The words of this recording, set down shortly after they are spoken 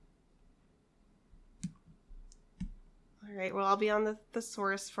All right, well, I'll be on the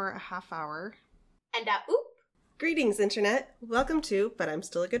thesaurus for a half hour. And oop! Greetings, Internet. Welcome to But I'm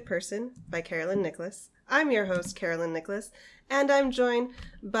Still a Good Person by Carolyn Nicholas. I'm your host, Carolyn Nicholas, and I'm joined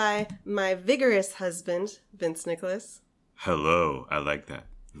by my vigorous husband, Vince Nicholas. Hello, I like that.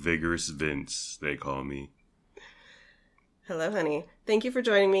 Vigorous Vince, they call me. Hello, honey. Thank you for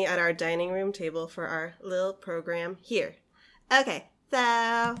joining me at our dining room table for our little program here. Okay,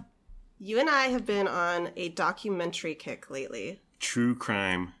 so you and I have been on a documentary kick lately. True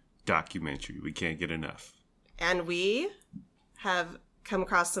crime documentary. We can't get enough. And we have come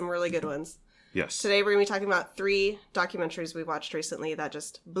across some really good ones. Yes. Today we're going to be talking about 3 documentaries we watched recently that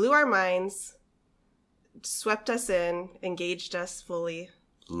just blew our minds, swept us in, engaged us fully.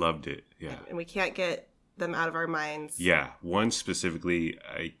 Loved it, yeah. And we can't get them out of our minds. Yeah, one specifically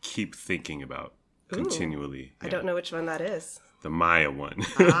I keep thinking about continually. I don't know which one that is. The Maya one.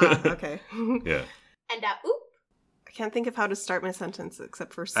 Okay. Yeah. And oop! I can't think of how to start my sentence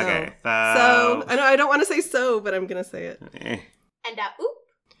except for so. Okay. So, I know I don't want to say so, but I'm going to say it. And oop!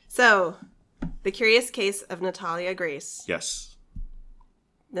 So, The Curious Case of Natalia Grace. Yes.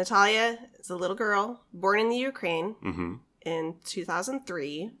 Natalia is a little girl born in the Ukraine Mm-hmm. in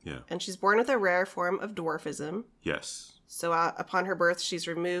 2003. Yeah. And she's born with a rare form of dwarfism. Yes. So upon her birth, she's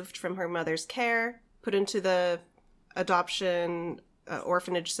removed from her mother's care, put into the adoption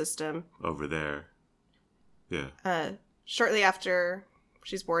orphanage system. Over there. Yeah. Shortly after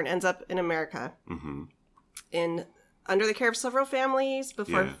she's born, ends up in America. Mm-hmm. Under the care of several families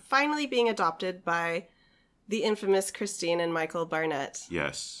before Yeah. finally being adopted by the infamous Christine and Michael Barnett.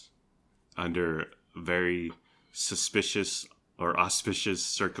 Yes. Under very suspicious or auspicious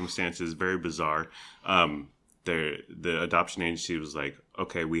circumstances, very bizarre. The adoption agency was like,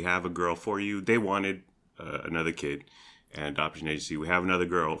 okay, we have a girl for you. They wanted another kid. And adoption agency, we have another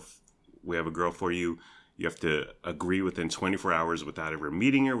girl. We have a girl for you. You have to agree within 24 hours without ever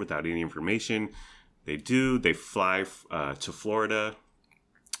meeting her, without any information. They do. They fly to Florida.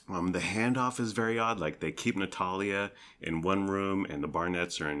 The handoff is very odd. Like, they keep Natalia in one room and the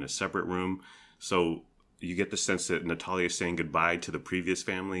Barnetts are in a separate room. So you get the sense that Natalia is saying goodbye to the previous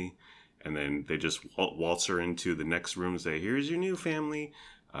family. And then they just waltz her into the next room and say, here's your new family.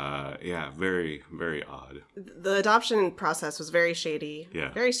 Yeah, very, very odd. The adoption process was very shady.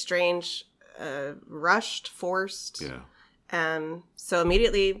 Yeah. Very strange, rushed, forced. Yeah. And so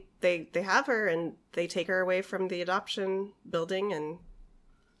immediately they have her and they take her away from the adoption building and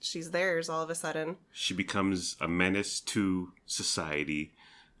she's theirs all of a sudden. She becomes a menace to society.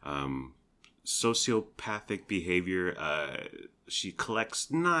 Sociopathic behavior. She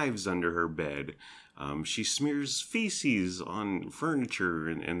collects knives under her bed. She smears feces on furniture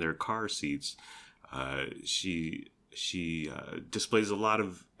and their car seats. She displays a lot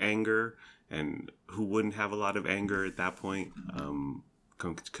of anger, and who wouldn't have a lot of anger at that point,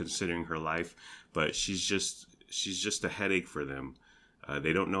 considering her life? But she's just a headache for them.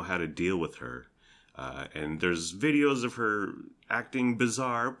 They don't know how to deal with her. And there's videos of her acting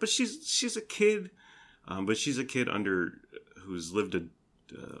bizarre, but she's a kid. But she's a kid who's lived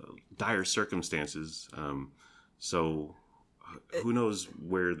dire circumstances. So who knows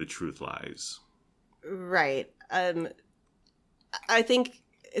where the truth lies? Right. I think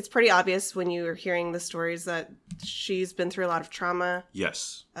it's pretty obvious when you're hearing the stories that she's been through a lot of trauma.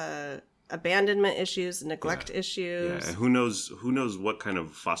 Yes. Abandonment issues, neglect issues. Yeah, and who knows what kind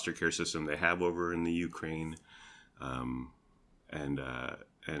of foster care system they have over in the Ukraine. At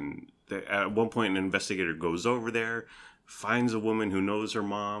one point, an investigator goes over there, finds a woman who knows her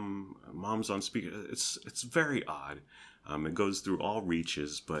mom. Mom's on speaker. It's very odd. It goes through all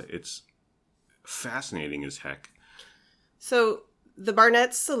reaches, but it's fascinating as heck. So the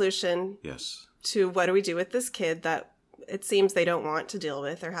Barnett's solution, yes, to what do we do with this kid that it seems they don't want to deal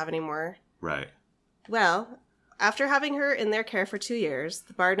with or have anymore. Right. Well, after having her in their care for 2 years,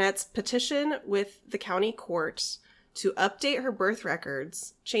 the Barnetts petition with the county courts to update her birth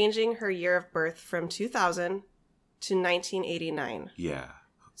records, changing her year of birth from 2000 to 1989. Yeah.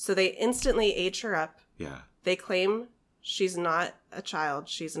 So they instantly age her up. Yeah. They claim she's not a child,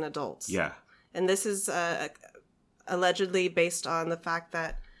 she's an adult. Yeah. And this is allegedly based on the fact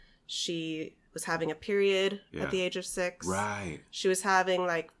that she was having a period at the age of 6. Right. She was having,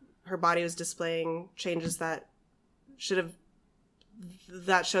 her body was displaying changes that show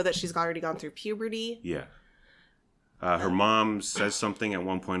that she's already gone through puberty. Yeah. Her mom says something at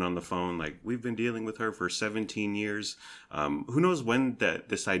one point on the phone, like, we've been dealing with her for 17 years. Who knows when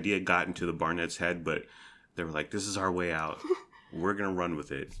this idea got into the Barnett's head, but they were like, this is our way out. We're going to run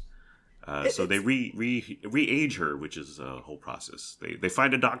with it. So they re-age her, which is a whole process. They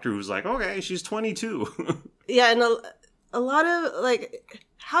find a doctor who's like, okay, she's 22. Yeah, and a lot of, like,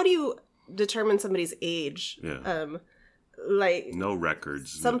 how do you determine somebody's age? Yeah. Like, no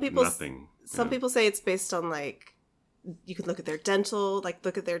records. Some people, nothing. Some people say it's based on, like, you could look at their dental, like,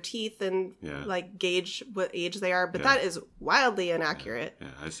 look at their teeth and, like, gauge what age they are. But that is wildly inaccurate. Yeah,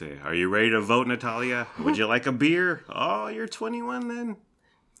 I say, are you ready to vote, Natalia? Would you like a beer? Oh, you're 21 then?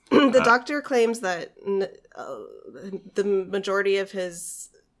 The doctor claims that the majority of his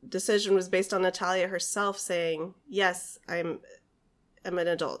decision was based on Natalia herself saying, yes, I'm an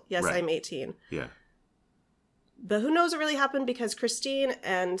adult. Yes, I'm 18. Yeah. But who knows what really happened, because Christine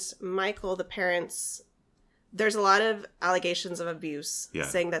and Michael, the parents, there's a lot of allegations of abuse,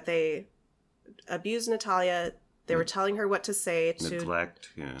 saying that they abused Natalia. They were telling her what to say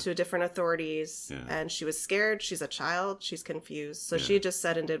to different authorities, and she was scared. She's a child. She's confused. So she just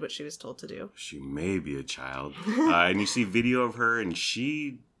said and did what she was told to do. She may be a child. And you see video of her, and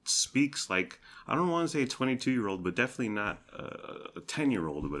she speaks like, I don't want to say a 22-year-old, but definitely not a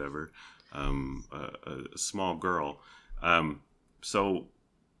 10-year-old or whatever, a small girl. So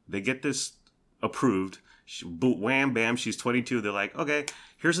they get this approved. Wham, bam, she's 22. They're like, okay,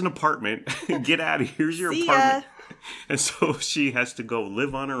 here's an apartment. Get out of here. Here's your apartment. And so she has to go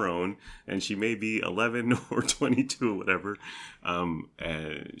live on her own, and she may be 11 or 22 or whatever.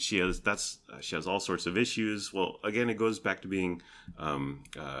 And she has all sorts of issues. Well, again, it goes back to being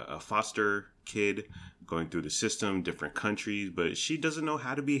a foster kid going through the system, different countries, but she doesn't know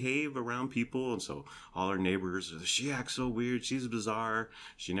how to behave around people. And so all her neighbors, she acts so weird. She's bizarre.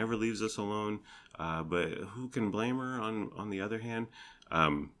 She never leaves us alone. But who can blame her on the other hand?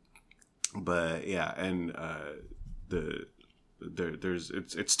 But yeah, and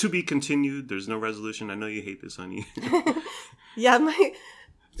it's to be continued. There's no resolution. I know you hate this, honey. Yeah,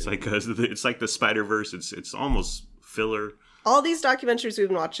 it's like the Spider-Verse. It's almost filler. All these documentaries we've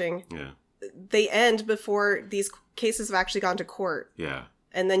been watching, they end before these cases have actually gone to court. Yeah.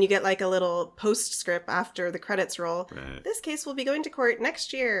 And then you get like a little postscript after the credits roll. Right. This case will be going to court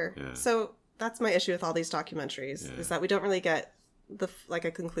next year. Yeah. So that's my issue with all these documentaries, is that we don't really get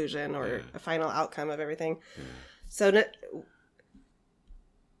a conclusion or a final outcome of everything. Yeah. So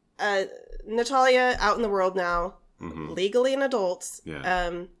Natalia out in the world now, legally an adult.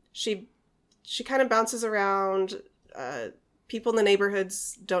 Yeah. She kind of bounces around. People in the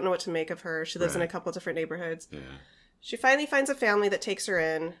neighborhoods don't know what to make of her. She lives in a couple different neighborhoods. Yeah. She finally finds a family that takes her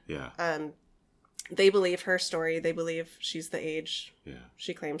in. Yeah. They believe her story. They believe she's the age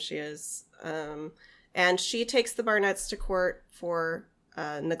she claims she is. And she takes the Barnetts to court for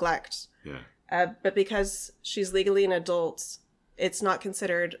neglect. Yeah. But because she's legally an adult, it's not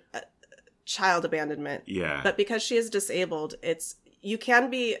considered child abandonment. Yeah. But because she is disabled, you can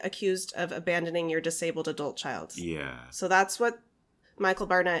be accused of abandoning your disabled adult child. Yeah. So that's what Michael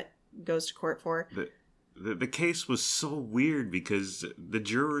Barnett goes to court for. The case was so weird because the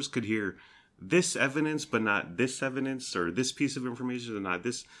jurors could hear this evidence, but not this evidence, or this piece of information, and not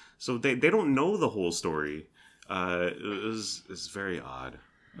this. So they don't know the whole story. It's very odd.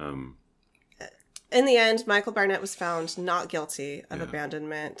 In the end, Michael Barnett was found not guilty of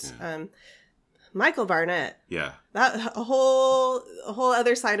abandonment. Yeah. Michael Barnett. Yeah. That a whole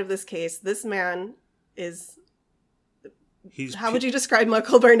other side of this case. This man is. How would you describe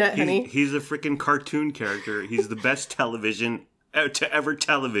Michael Barnett, honey? He's a freaking cartoon character. He's the best television to ever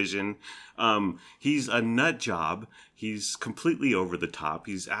television. He's a nut job. He's completely over the top.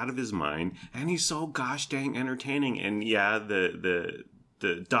 He's out of his mind, and he's so gosh dang entertaining. And yeah, the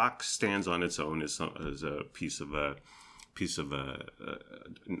doc stands on its own as a piece of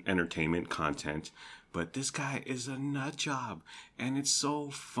entertainment content, but this guy is a nut job, and it's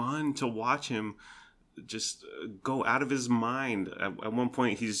so fun to watch him just go out of his mind. At one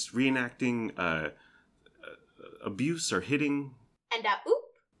point, he's reenacting abuse or hitting. And oop.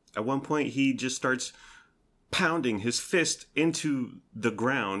 At one point, he just starts pounding his fist into the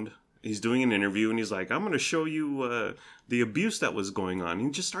ground. He's doing an interview, and he's like, I'm going to show you the abuse that was going on. He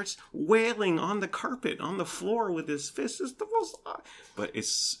just starts wailing on the carpet, on the floor with his fist. It's the most... But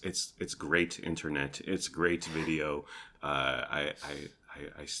it's great internet. It's great video.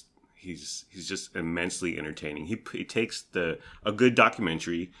 He's just immensely entertaining. He takes a good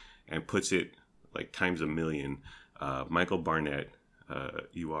documentary and puts it like times a million. Michael Barnett,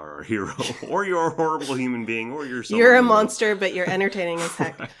 you are our hero, or you're a horrible human being, or you're a monster, but you're entertaining as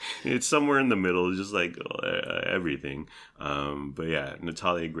heck. It's somewhere in the middle, just like everything. But yeah,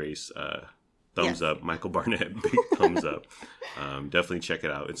 Natalia Grace, thumbs up. Michael Barnett, big thumbs up. Definitely check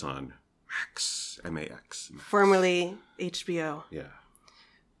it out. It's on Max, MAX. Formerly HBO. Yeah.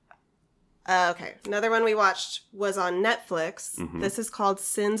 Okay. Another one we watched was on Netflix. Mhm. This is called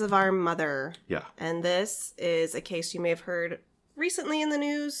Sins of Our Mother. Yeah. And this is a case you may have heard recently in the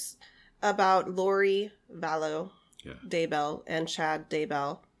news about Lori Vallow Yeah. Daybell and Chad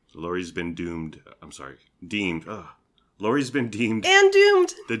Daybell. Lori's been deemed. Lori's been deemed And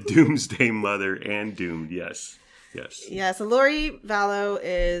doomed! the doomsday mother and doomed. Yes. Yeah, so Lori Vallow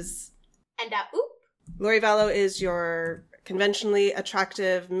is... And oop. Lori Vallow is your conventionally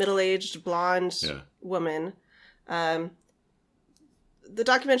attractive, middle-aged, blonde woman. The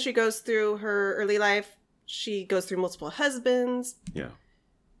documentary goes through her early life. She goes through multiple husbands. Yeah.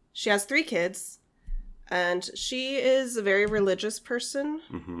 She has 3 kids. And she is a very religious person.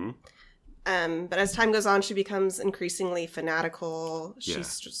 Mm-hmm. But as time goes on, she becomes increasingly fanatical. Yeah.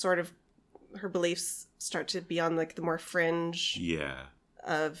 She's sort of... Her beliefs start to be on, like, the more fringe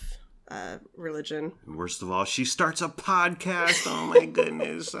of... religion. Worst of all, she starts a podcast. Oh my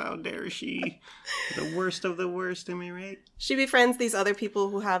goodness, how dare she? The worst of the worst, am I right? She befriends these other people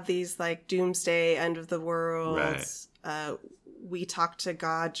who have these like doomsday, end of the world. Right. We talk to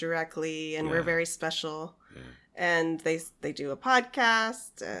God directly, and we're very special. Yeah. And they do a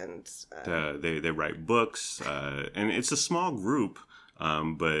podcast, and they write books, and it's a small group,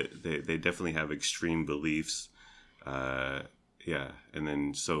 but they definitely have extreme beliefs. And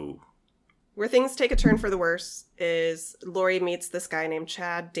then so. Where things take a turn for the worse is Lori meets this guy named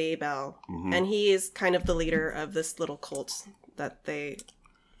Chad Daybell, and he is kind of the leader of this little cult that they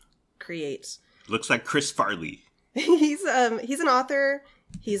create. Looks like Chris Farley. He's an author.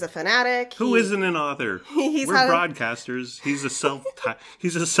 He's a fanatic. Who isn't an author? We're broadcasters. He's a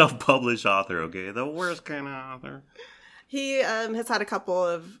self-published author. Okay, the worst kind of author. He has had a couple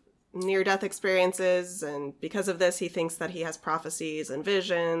of near-death experiences, and because of this, he thinks that he has prophecies and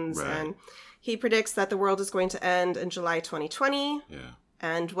visions, and he predicts that the world is going to end in July 2020,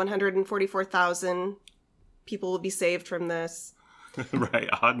 and 144,000 people will be saved from this. Right,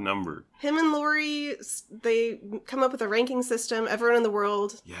 odd number. Him and Lori, they come up with a ranking system. Everyone in the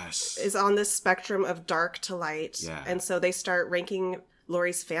world is on this spectrum of dark to light, and so they start ranking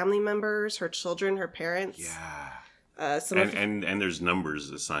Lori's family members, her children, her parents. Yeah. And there's numbers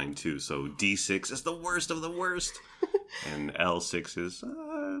assigned too. So D6 is the worst of the worst, and L6 is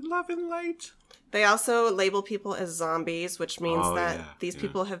love and light. They also label people as zombies, which means these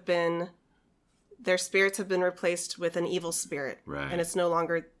people have been, their spirits have been replaced with an evil spirit, and it's no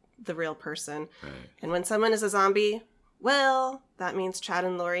longer the real person. Right. And when someone is a zombie, well, that means Chad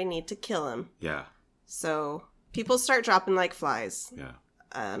and Lori need to kill him. Yeah. So people start dropping like flies. Yeah.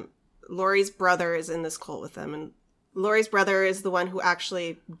 Lori's brother is in this cult with them, and Lori's brother is the one who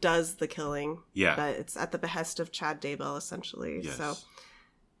actually does the killing. Yeah. But it's at the behest of Chad Daybell, essentially. Yes. So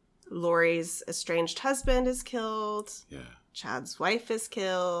Lori's estranged husband is killed. Yeah. Chad's wife is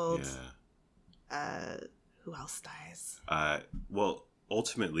killed. Yeah. Who else dies? Well,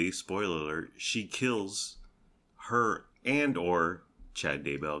 ultimately, spoiler alert, she kills her and or Chad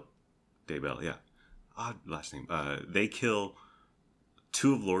Daybell. Daybell, yeah. Odd last name. They kill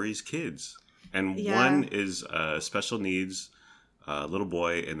 2 of Lori's kids. And one is special needs, little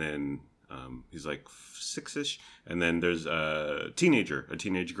boy, and then he's like 6-ish. And then there's a teenage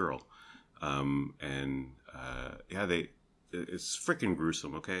girl. It's freaking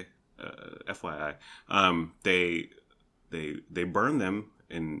gruesome, okay? FYI. They burn them,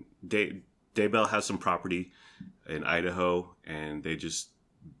 and Daybell has some property in Idaho, and they just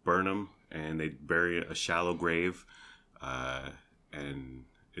burn them, and they bury a shallow grave, and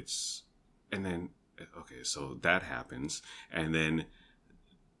then, okay, so that happens. And then,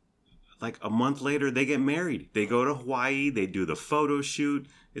 like a month later, they get married. They go to Hawaii. They do the photo shoot.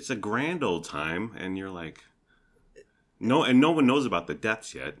 It's a grand old time. And you're like, no one knows about the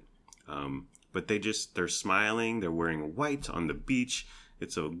deaths yet. But they're smiling. They're wearing white on the beach.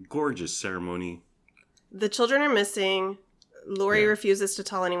 It's a gorgeous ceremony. The children are missing. Lori refuses to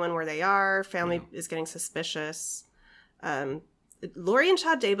tell anyone where they are. Family is getting suspicious. Lori and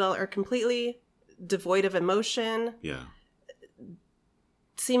Chad Daybell are completely devoid of emotion. Yeah.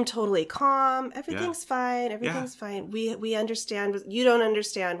 Seem totally calm. Everything's fine. Everything's fine. We understand. You don't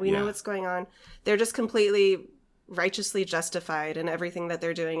understand. We know what's going on. They're just completely righteously justified in everything that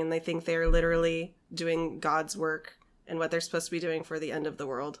they're doing, and they think they're literally doing God's work and what they're supposed to be doing for the end of the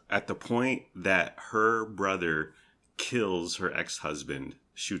world. At the point that her brother kills her ex-husband,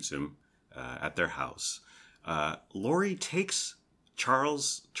 shoots him at their house, Lori takes...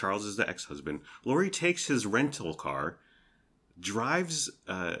 Charles is the ex-husband. Lori takes his rental car, drives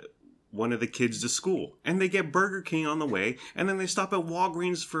one of the kids to school, and they get Burger King on the way, and then they stop at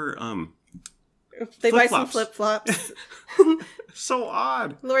Walgreens for They buy some Flip-flops. flip-flops. So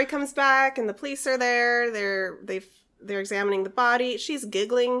odd. Lori comes back and the police are there. They're examining the body. She's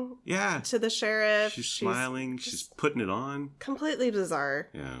giggling Yeah. to the sheriff. She's smiling. She's putting it on. Completely bizarre.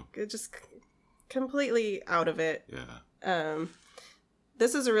 Yeah. Just completely out of it. Yeah.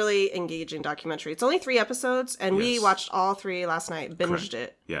 This is a really engaging documentary. It's only 3 episodes, and we Yes. watched all 3 last night. Binged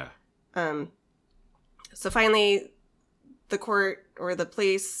it. Yeah. So finally, the court or the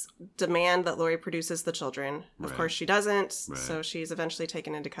police demand that Lori produces the children. Of Right. course, she doesn't. Right. So she's eventually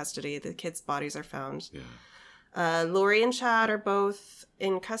taken into custody. The kids' bodies are found. Yeah. Lori and Chad are both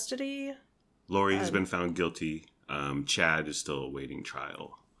in custody. Lori has been found guilty. Chad is still awaiting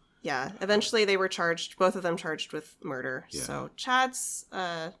trial. Yeah. Eventually, they were charged. Both of them charged with murder. Yeah. So Chad's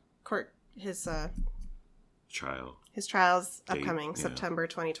Trial. his trial's Date, upcoming yeah. September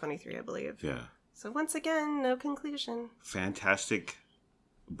 2023, I believe. Yeah. So once again, no conclusion. Fantastic,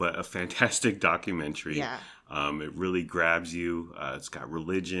 but a fantastic documentary. Yeah. It really grabs you. It's got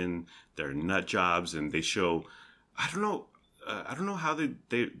religion. There are nut jobs, and they show. I don't know how they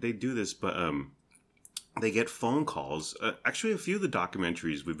do this, but they get phone calls. Actually, a few of the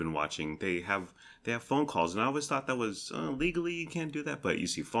documentaries we've been watching, they have phone calls, and I always thought that was legally you can't do that. But you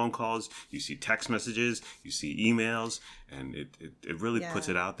see phone calls, you see text messages, you see emails, and it really puts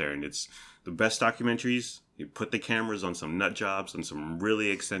it out there. And it's the best documentaries. You put the cameras on some nut jobs and some really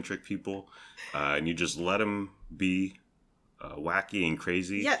eccentric people, and you just let them be wacky and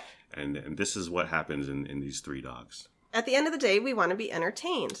crazy. Yeah. And this is what happens in these 3 dogs. At the end of the day, we want to be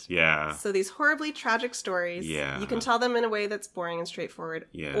entertained. Yeah. So these horribly tragic stories, you can tell them in a way that's boring and straightforward.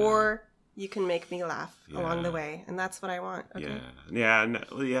 Yeah. Or you can make me laugh along the way. And that's what I want. Okay?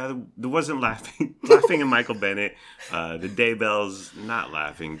 There wasn't laughing in Michael Bennett. The Daybells not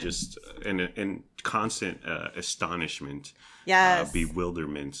laughing, just in constant astonishment. Yes.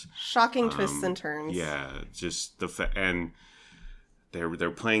 Bewilderment. Shocking twists and turns. Yeah, just and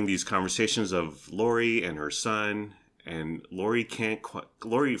they're playing these conversations of Lori and her son. And Lori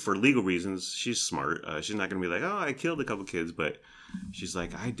Lori, for legal reasons, she's smart. She's not going to be like, oh, I killed a couple kids. But she's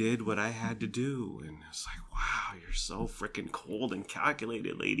like, I did what I had to do. And it's like, wow, you're so freaking cold and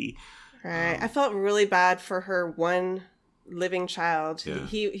calculated, lady. Right. I felt really bad for her one living child. Yeah.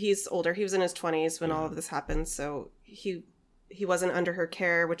 He's older. He was in his 20s when all of this happened. So he wasn't under her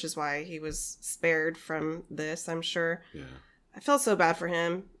care, which is why he was spared from this, I'm sure. Yeah. I felt so bad for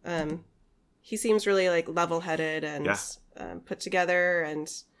him. He seems really like level-headed and put together, and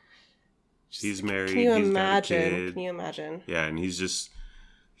just, he's married. Can you he's imagine? got a kid. Can you imagine? Yeah, and he's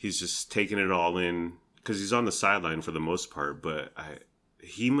just taking it all in because he's on the sideline for the most part. But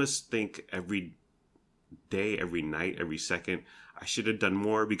he must think every day, every night, every second, I should have done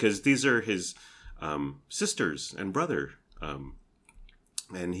more because these are his sisters and brother,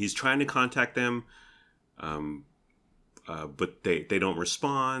 and he's trying to contact them. But they don't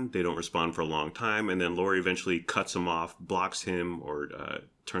respond. They don't respond for a long time. And then Lori eventually cuts him off, blocks him, or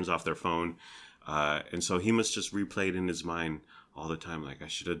turns off their phone. And so he must just replay it in his mind all the time. Like, I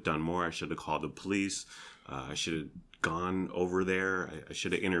should have done more. I should have called the police. I should have gone over there. I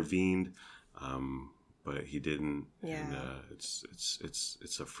should have intervened. But he didn't. Yeah. And it's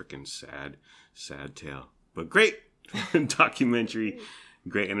a freaking sad tale. But great documentary.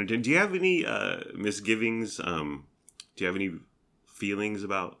 Great entertainment. Do you have any misgivings? Do you have any feelings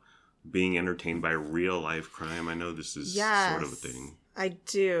about being entertained by real life crime? I know this is sort of a thing. I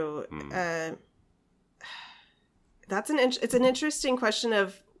do. It's an interesting question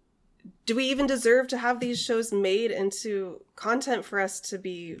of, do we even deserve to have these shows made into content for us to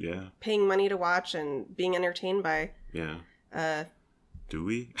be paying money to watch and being entertained by? Yeah. Do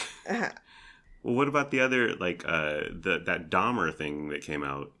we? Well, what about the other, like that Dahmer thing that came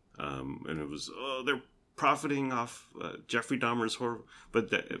out? And it was, they're profiting off Jeffrey Dahmer's horror,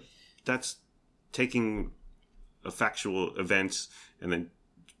 but that's taking a factual events and then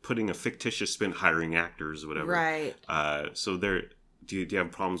putting a fictitious spin, hiring actors, or whatever. Right. So do you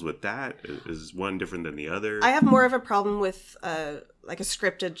have problems with that? Is one different than the other? I have more of a problem with like a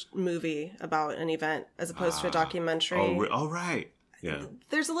scripted movie about an event as opposed to a documentary. Oh, right. Yeah.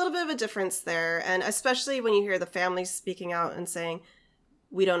 There's a little bit of a difference there, and especially when you hear the families speaking out and saying,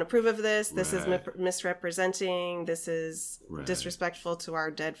 we don't approve of this. This is misrepresenting. This is disrespectful to our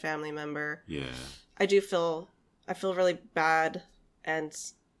dead family member. Yeah. I feel really bad, and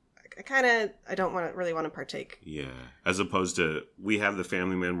I don't really want to partake. Yeah. As opposed to, we have the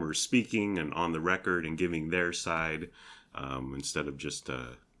family member speaking and on the record and giving their side, instead of just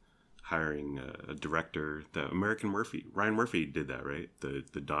hiring a director. The Ryan Murphy did that, right? The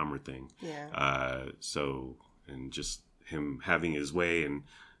Dahmer thing. Yeah. And just him having his way and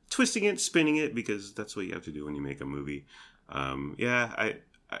twisting it, spinning it, because that's what you have to do when you make a movie. I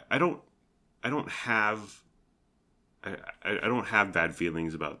don't have bad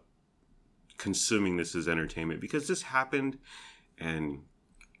feelings about consuming this as entertainment, because this happened, and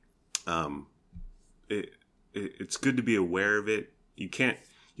it's good to be aware of it. You can't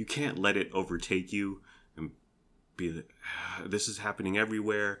let it overtake you and be this is happening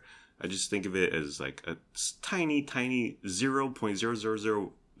everywhere. I just think of it as like a tiny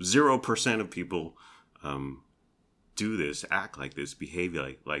 0.0000% of people do this, act like this, behave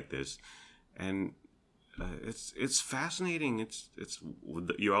like this, and it's fascinating. It's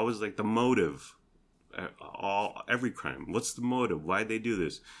you're always like, the motive, every crime. What's the motive? Why'd they do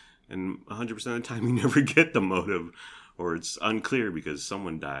this? And 100% of the time, you never get the motive, or it's unclear because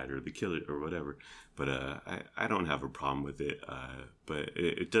someone died or the killer or whatever. But I don't have a problem with it. But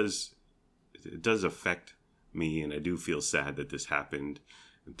it does affect me, and I do feel sad that this happened.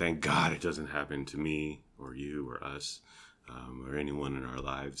 And thank God it doesn't happen to me or you or us or anyone in our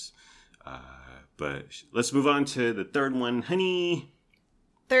lives. But let's move on to the third one, honey.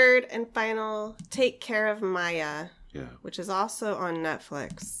 Third and final, Take Care of Maya. Yeah. Which is also on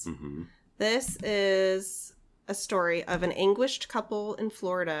Netflix. Mm-hmm. This is a story of an anguished couple in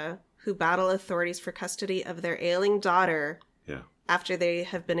Florida who battle authorities for custody of their ailing daughter. Yeah. After they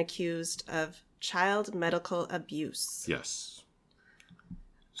have been accused of child medical abuse. Yes.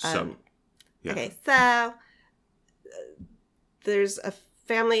 So. Yeah. Okay, so there's a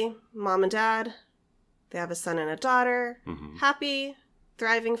family, mom and dad. They have a son and a daughter. Mm-hmm. Happy,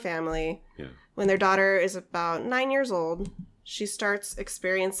 thriving family. Yeah. When their daughter is about 9 years old, she starts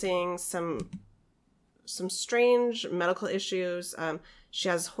experiencing some strange medical issues. She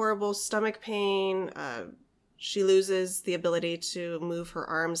has horrible stomach pain. She loses the ability to move her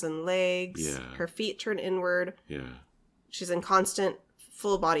arms and legs. Yeah. Her feet turn inward. Yeah. She's in constant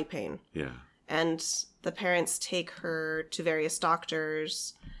full body pain. Yeah. And the parents take her to various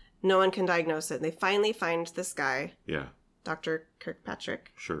doctors. No one can diagnose it. And they finally find this guy. Yeah. Dr.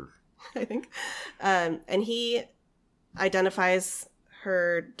 Kirkpatrick. Sure. I think. And he identifies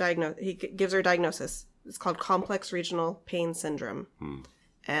her he gives her a diagnosis. It's called complex regional pain syndrome.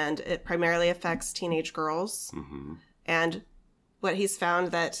 And it primarily affects teenage girls. Mm-hmm. And what he's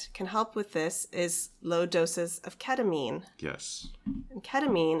found that can help with this is low doses of ketamine. Yes. And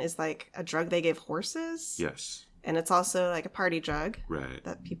ketamine is like a drug they give horses. Yes. And it's also like a party drug. Right.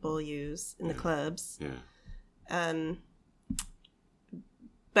 That people use in the clubs. Yeah.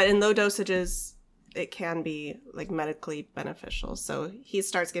 But in low dosages, it can be like medically beneficial. So he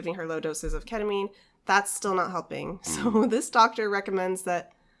starts giving her low doses of ketamine. That's still not helping. So this doctor recommends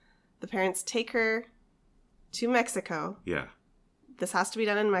that the parents take her to Mexico. Yeah. This has to be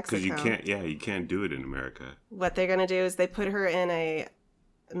done in Mexico. Because you can't do it in America. What they're going to do is they put her in a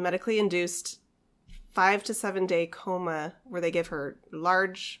medically induced 5 to 7 day coma where they give her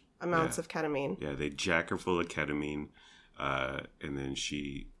large amounts of ketamine. Yeah, they jack her full of ketamine. And then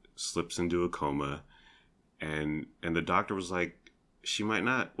she slips into a coma, and the doctor was like, she might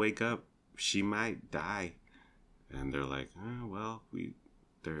not wake up, she might die. And they're like, oh, well,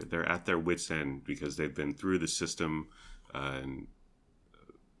 they're at their wits' end because they've been through the system, and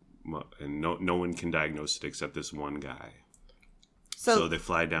no one can diagnose it except this one guy. So they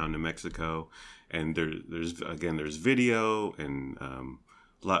fly down to Mexico, and there's video, and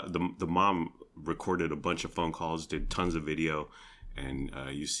the mom recorded a bunch of phone calls, did tons of video, and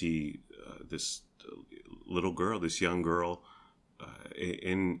you see this little girl, this young girl,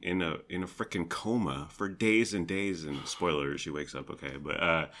 in a freaking coma for days and days. And spoiler, she wakes up okay,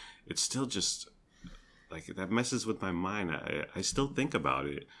 but it's still just like that messes with my mind. I still think about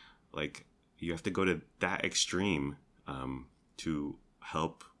it. Like, you have to go to that extreme to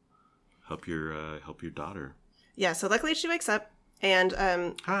help your daughter. Yeah. So luckily she wakes up, and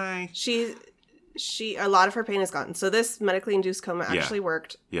hi. She a lot of her pain is gone. So this medically induced coma actually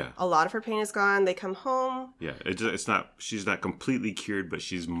worked. Yeah. A lot of her pain is gone. They come home. Yeah. It's not, she's not completely cured, but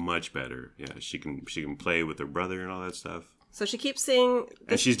she's much better. Yeah. She can play with her brother and all that stuff. So she keeps seeing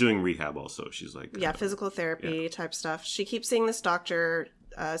and she's doing rehab also. She's like physical therapy type stuff. She keeps seeing this doctor,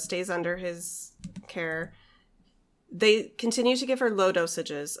 stays under his care. They continue to give her low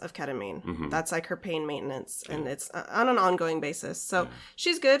dosages of ketamine. Mm-hmm. That's like her pain maintenance, and it's on an ongoing basis. So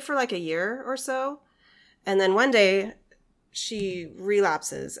she's good for like a year or so. And then one day she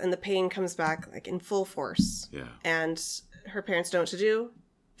relapses and the pain comes back like in full force. Yeah. And her parents don't know what to do.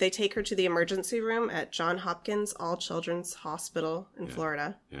 They take her to the emergency room at Johns Hopkins All Children's Hospital in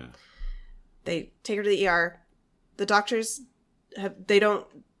Florida. Yeah. They take her to the ER. The doctors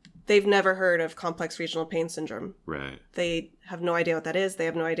they've never heard of complex regional pain syndrome. Right. They have no idea what that is. They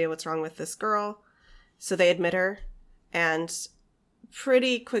have no idea what's wrong with this girl. So they admit her. And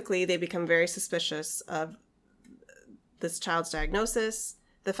pretty quickly, they become very suspicious of this child's diagnosis.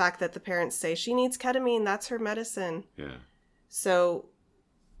 The fact that the parents say she needs ketamine, that's her medicine. Yeah. So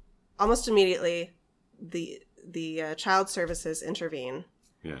almost immediately, the child services intervene.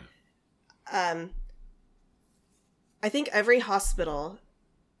 Yeah. I think every hospital,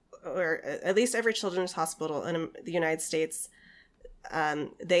 or at least every children's hospital in the United States,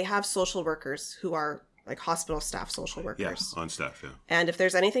 they have social workers who are like hospital staff social workers. Yeah, on staff, yeah. And if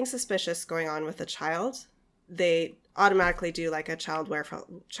there's anything suspicious going on with a child, they automatically do like a child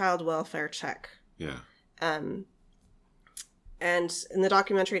welfare check. Yeah. And in the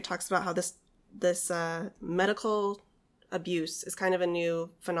documentary, it talks about how this medical abuse is kind of a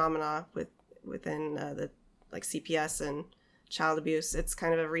new phenomena within the like CPS and child abuse. It's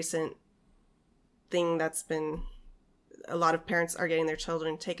kind of a recent thing that's been, a lot of parents are getting their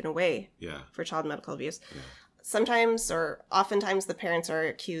children taken away for child medical abuse. Yeah. Sometimes or oftentimes the parents are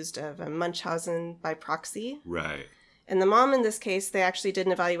accused of Munchausen by proxy. Right. And the mom in this case, they actually did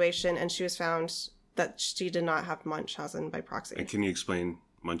an evaluation and she was found that she did not have Munchausen by proxy. And can you explain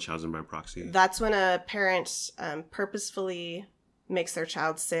Munchausen by proxy? That's when a parent purposefully makes their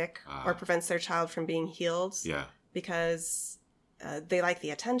child sick or prevents their child from being healed. Yeah. Because they like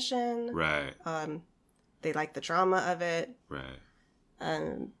the attention. Right. They like the drama of it. Right.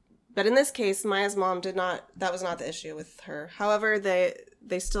 But in this case, Maya's mom that was not the issue with her. However,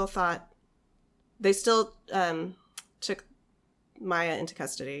 they still took Maya into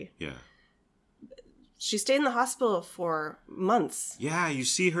custody. Yeah. She stayed in the hospital for months. Yeah, you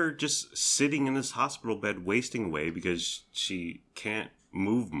see her just sitting in this hospital bed wasting away because she can't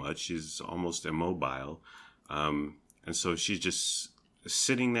move much. She's almost immobile. And so she's just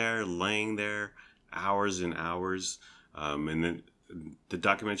sitting there, laying there, hours and hours. And then the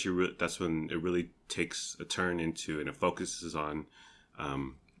documentary, that's when it really takes a turn into, and it focuses on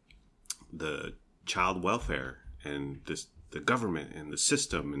the child welfare and the government and the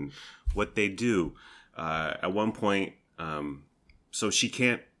system and what they do. At one point, so she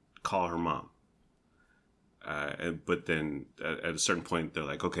can't call her mom. But then at a certain point, they're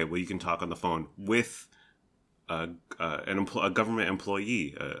like, okay, well, you can talk on the phone with a government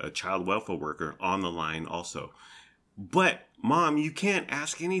employee, a child welfare worker on the line also. But mom, you can't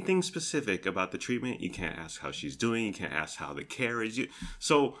ask anything specific about the treatment. You can't ask how she's doing. You can't ask how the care is.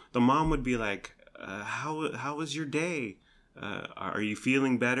 So the mom would be like, how was your day? Are you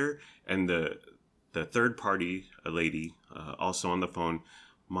feeling better? And the third party, a lady, also on the phone,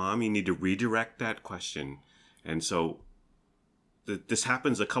 mom, you need to redirect that question. And so this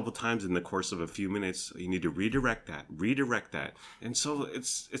happens a couple times in the course of a few minutes. You need to redirect that. And so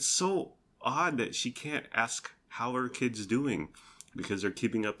it's so odd that she can't ask how her kid's doing because they're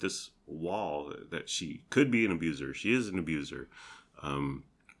keeping up this wall that she could be an abuser. She is an abuser.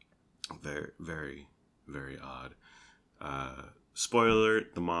 Very, very, very odd. Spoiler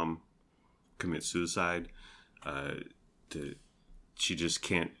alert, the mom commit suicide. She just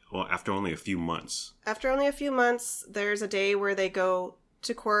can't. Well, after only a few months. There's a day where they go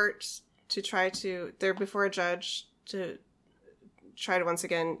to court they're before a judge to try to once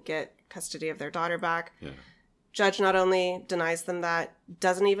again get custody of their daughter back. Yeah. Judge not only denies them that,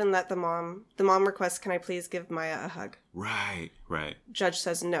 doesn't even let the mom requests, can I please give Maya a hug? Right. Judge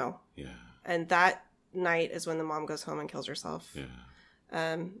says no. Yeah. And that night is when the mom goes home and kills herself. Yeah.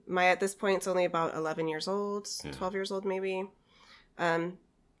 Maya at this point is only about 11 years old, 12 years old maybe.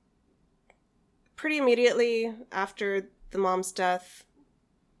 Pretty immediately after the mom's death,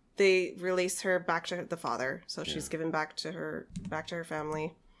 they release her back to the father. So she's given back to her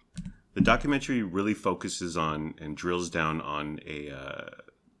family. The documentary really focuses on and drills down on a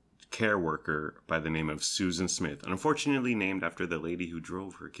care worker by the name of Susan Smith, unfortunately named after the lady who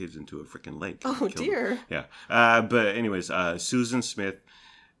drove her kids into a freaking lake. Oh, dear. Them. Yeah. But anyways, Susan Smith,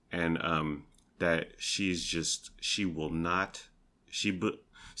 and that she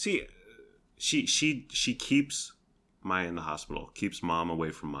keeps Maya in the hospital, keeps mom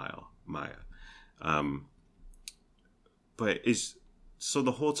away from Maya. But so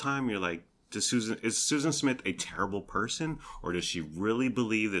the whole time you're like, is Susan Smith a terrible person, or does she really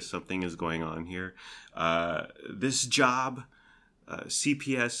believe that something is going on here? This job,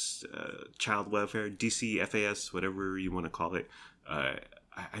 CPS, child welfare, DCFAS, whatever you want to call it,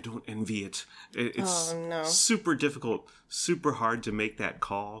 I don't envy it. It's super difficult, super hard to make that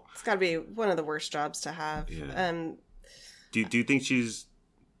call. It's got to be one of the worst jobs to have. Yeah. Do you think she's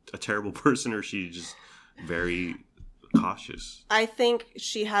a terrible person, or she's just very cautious. I think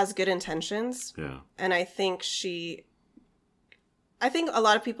she has good intentions. Yeah. And I think a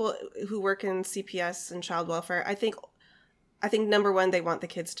lot of people who work in CPS and child welfare, I think number one, they want the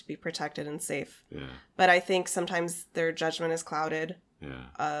kids to be protected and safe. Yeah. But I think sometimes their judgment is clouded.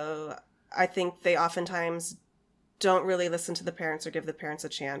 Yeah. I think they oftentimes don't really listen to the parents or give the parents a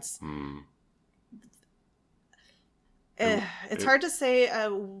chance. It's hard to say.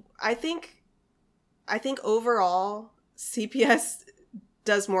 I think overall CPS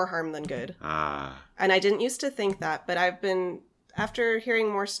does more harm than good. And I didn't used to think that, but after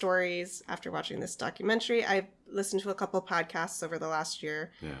hearing more stories, after watching this documentary, I've listened to a couple podcasts over the last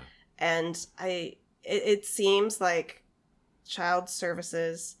year. Yeah. And it seems like child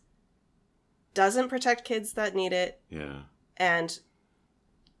services doesn't protect kids that need it. Yeah. And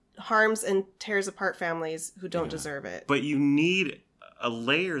harms and tears apart families who don't deserve it. But you need a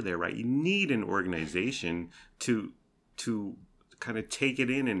layer there, right? You need an organization to kind of take it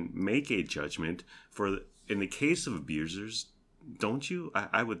in and make a judgment in the case of abusers. Don't you?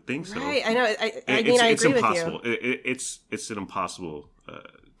 I would think so. Right. I know. I agree impossible. with you. It's an impossible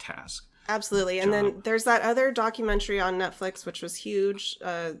task. Absolutely. And then there's that other documentary on Netflix, which was huge,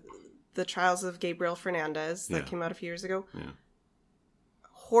 The Trials of Gabriel Fernandez, that came out a few years ago. Yeah.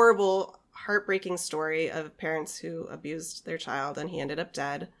 Horrible, heartbreaking story of parents who abused their child, and he ended up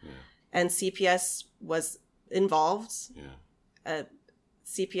dead. Yeah. And CPS was involved. Yeah.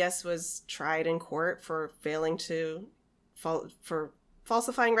 CPS was tried in court for failing to for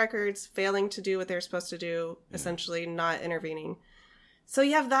falsifying records, failing to do what they're supposed to do, essentially not intervening. So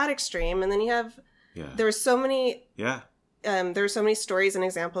you have that extreme, and then you have there were so many there were so many stories and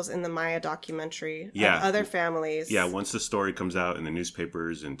examples in the Maya documentary of other families. Yeah, once the story comes out in the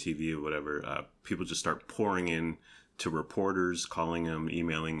newspapers and TV or whatever, people just start pouring in to reporters, calling them,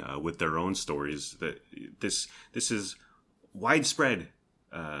 emailing with their own stories. That this is widespread.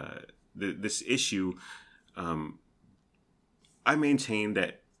 This issue. I maintain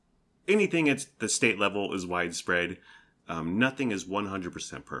that anything at the state level is widespread. Nothing is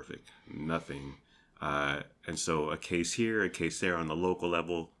 100% perfect. Nothing. And so a case here, a case there on the local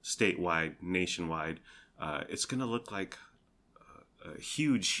level, statewide, nationwide, it's going to look like a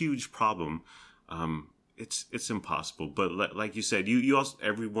huge problem. It's impossible. But like you said, you also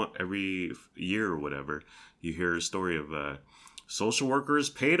every year or whatever, you hear a story of social workers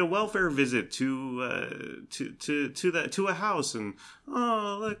paid a welfare visit to a house, and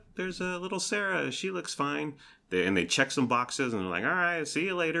oh look, there's a little Sarah, she looks fine. They check some boxes and they're like, all right, see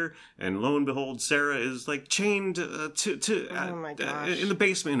you later. And lo and behold, Sarah is like chained in the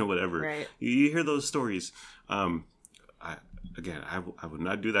basement or whatever. Right. You hear those stories. I would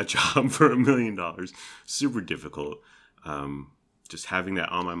not do that job for $1 million. Super difficult. Just having that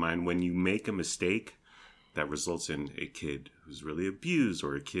on my mind when you make a mistake that results in a kid who's really abused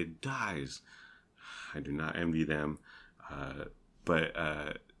or a kid dies. I do not envy them. But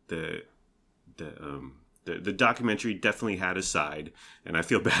the documentary definitely had a side, and I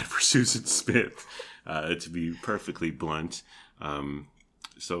feel bad for Susan Smith, to be perfectly blunt.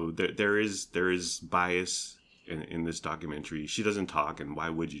 So there is bias in this documentary. She doesn't talk, and why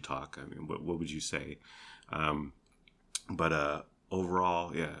would you talk? I mean, what would you say? But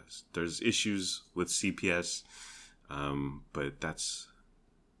overall, there's issues with CPS, but that's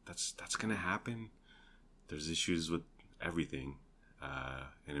gonna happen. There's issues with everything.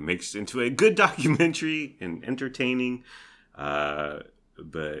 And it makes into a good documentary and entertaining.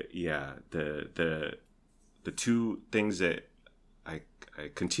 But yeah, the two things that I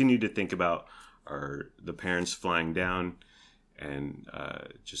continue to think about are the parents flying down and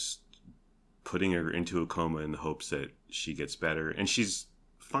just putting her into a coma in the hopes that she gets better, and she's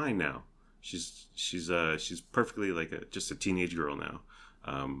fine now. She's perfectly like just a teenage girl now.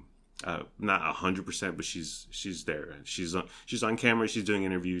 Not 100%, but she's there. She's on camera. She's doing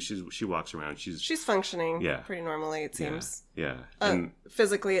interviews. She walks around. She's functioning. Pretty normally, it seems. Yeah. And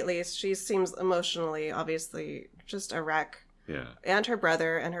physically, at least, she seems emotionally, obviously, just a wreck. Yeah. And her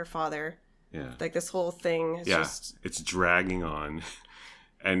brother and her father. Yeah. Like this whole thing is just it's dragging on,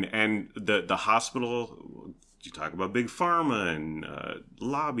 and the hospital. You talk about big pharma and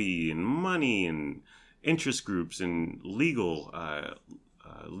lobby and money and interest groups and legal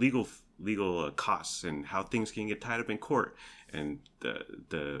costs and how things can get tied up in court, and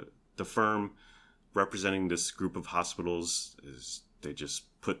the firm representing this group of hospitals they just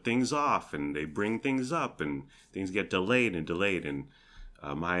put things off and they bring things up and things get delayed and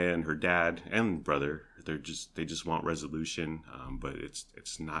Maya and her dad and brother they just want resolution, but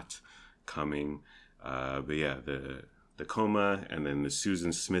it's not coming. But yeah, the coma and then the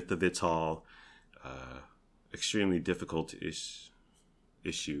Susan Smith of it all. extremely difficult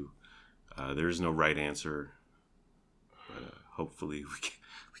issue. There is no right answer, but hopefully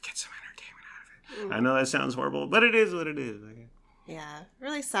we get some entertainment out of it. I know that sounds horrible, but it is what it is. Yeah,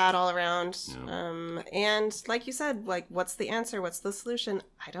 really sad all around. Yeah. And like you said, like, what's the answer? What's the solution?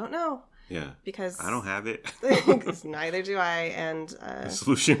 I don't know. Yeah, because I don't have it. Neither do I. And the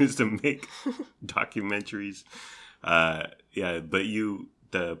solution is to make documentaries. Yeah, but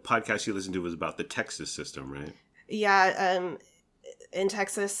the podcast you listened to was about the Texas system, right? Yeah, in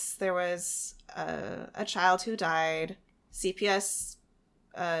Texas, there was a child who died. CPS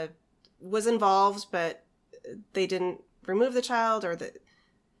was involved, but they didn't remove the child, or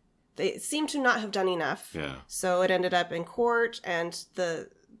they seemed to not have done enough. Yeah. So it ended up in court, and the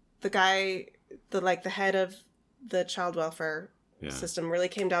guy, the head of the child welfare system really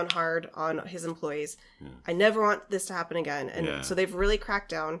came down hard on his employees. Yeah. I never want this to happen again. And so they've really cracked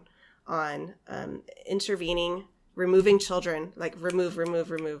down on intervening, removing children, like remove,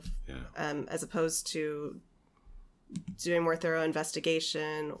 as opposed to doing more thorough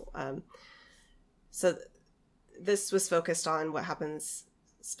investigation. So this was focused on what happens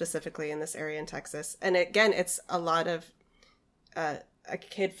specifically in this area in Texas. And again, it's a lot of a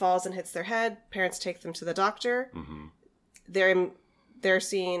kid falls and hits their head. Parents take them to the doctor. Mm-hmm. They're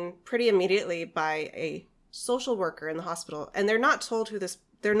seen pretty immediately by a social worker in the hospital, and they're not told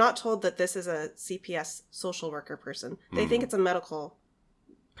they're not told that this is a CPS social worker person. They think it's a medical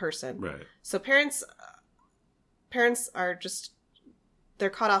person. Right. So parents are just, they're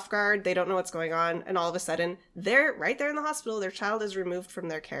caught off guard. They don't know what's going on. And all of a sudden, they're right there in the hospital. Their child is removed from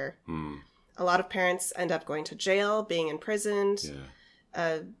their care. Mm. A lot of parents end up going to jail, being imprisoned.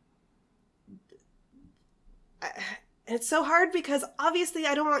 Yeah. It's so hard because obviously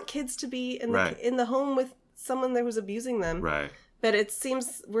I don't want kids to be in the home with someone that was abusing them. Right. But it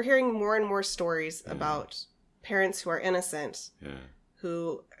seems we're hearing more and more stories about parents who are innocent,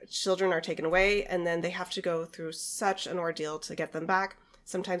 who children are taken away, and then they have to go through such an ordeal to get them back.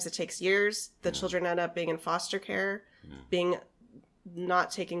 Sometimes it takes years. The children end up being in foster care, being not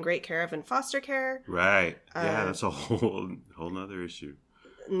taken great care of in foster care. Right. Yeah, that's a whole nother issue.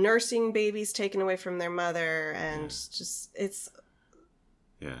 Nursing babies taken away from their mother, and just it's...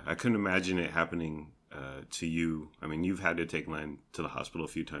 Yeah, I couldn't imagine it happening to you. I mean, you've had to take Len to the hospital a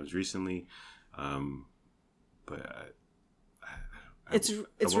few times recently, but it's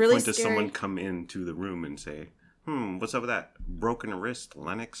really scary. Does someone come into the room and say, what's up with that broken wrist,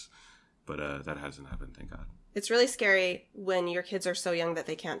 Lennox? But that hasn't happened, thank God. It's really scary when your kids are so young that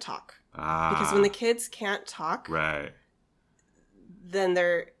they can't talk. Because when the kids can't talk, right, then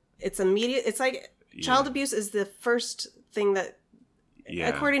it's immediate. It's like child abuse is the first thing that,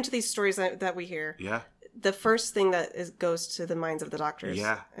 according to these stories that we hear, the first thing that goes to the minds of the doctors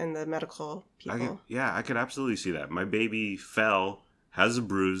and the medical people. I could absolutely see that. My baby fell, has a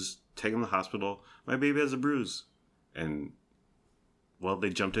bruise, take him to the hospital. My baby has a bruise. And, well, they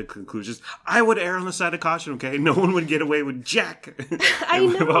jumped to conclusions. I would err on the side of caution, okay? No one would get away with jack. I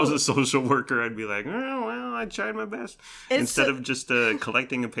know. If I was a social worker, I'd be like, oh, well, I tried my best. Instead of just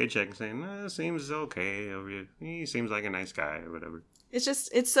collecting a paycheck and saying, seems okay. He seems like a nice guy or whatever.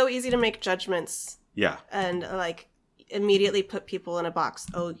 It's so easy to make judgments. Yeah. And, immediately put people in a box.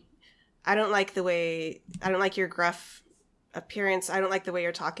 Oh, I don't like your gruff appearance. I don't like the way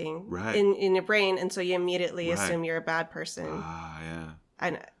you're talking in your brain. And so you immediately assume you're a bad person. Yeah.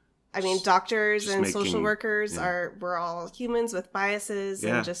 I mean, doctors and social workers we're all humans with biases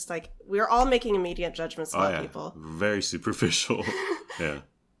and just we're all making immediate judgments about people. Very superficial. Yeah.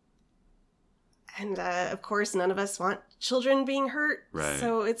 And of course, none of us want children being hurt. Right.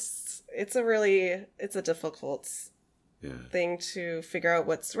 So it's a difficult thing to figure out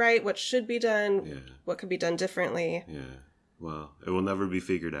what's right, what should be done, what could be done differently. Yeah. Well, it will never be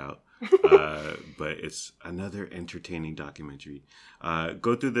figured out. But it's another entertaining documentary.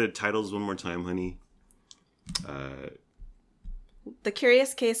 Go through the titles one more time, honey. The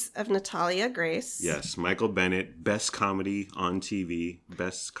Curious Case of Natalia Grace. Yes, Michael Bennett. Best comedy on TV.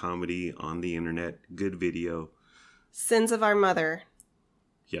 Best comedy on the internet. Good video. Sins of Our Mother.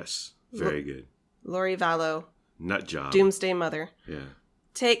 Yes, very good. Lori Vallow. Nut Job. Doomsday Mother. Yeah.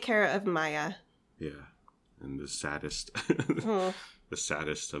 Take Care of Maya. Yeah. And the saddest, the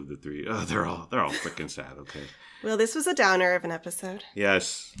saddest of the three. Oh, they're all freaking sad. Okay. Well, this was a downer of an episode.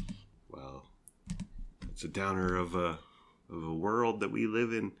 Yes. Well, it's a downer of a world that we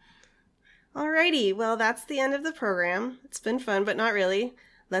live in. Alrighty. Well, that's the end of the program. It's been fun, but not really.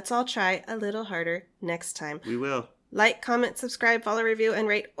 Let's all try a little harder next time. We will. Like, comment, subscribe, follow, review, and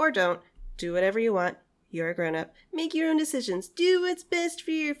rate, or don't. Do whatever you want. You're a grown-up. Make your own decisions. Do what's best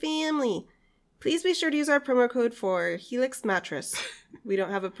for your family. Please be sure to use our promo code for Helix Mattress. We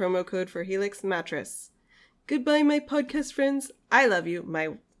don't have a promo code for Helix Mattress. Goodbye, my podcast friends. I love you. My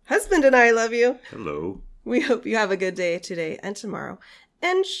husband and I love you. Hello. We hope you have a good day today and tomorrow.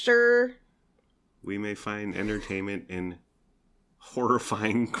 And sure, we may find entertainment in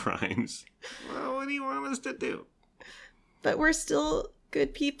horrifying crimes. Well, what do you want us to do? But we're still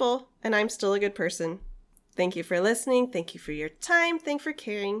good people, and I'm still a good person. Thank you for listening. Thank you for your time. Thank you for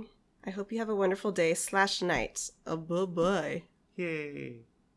caring. I hope you have a wonderful day / night. Bye-bye. Yay.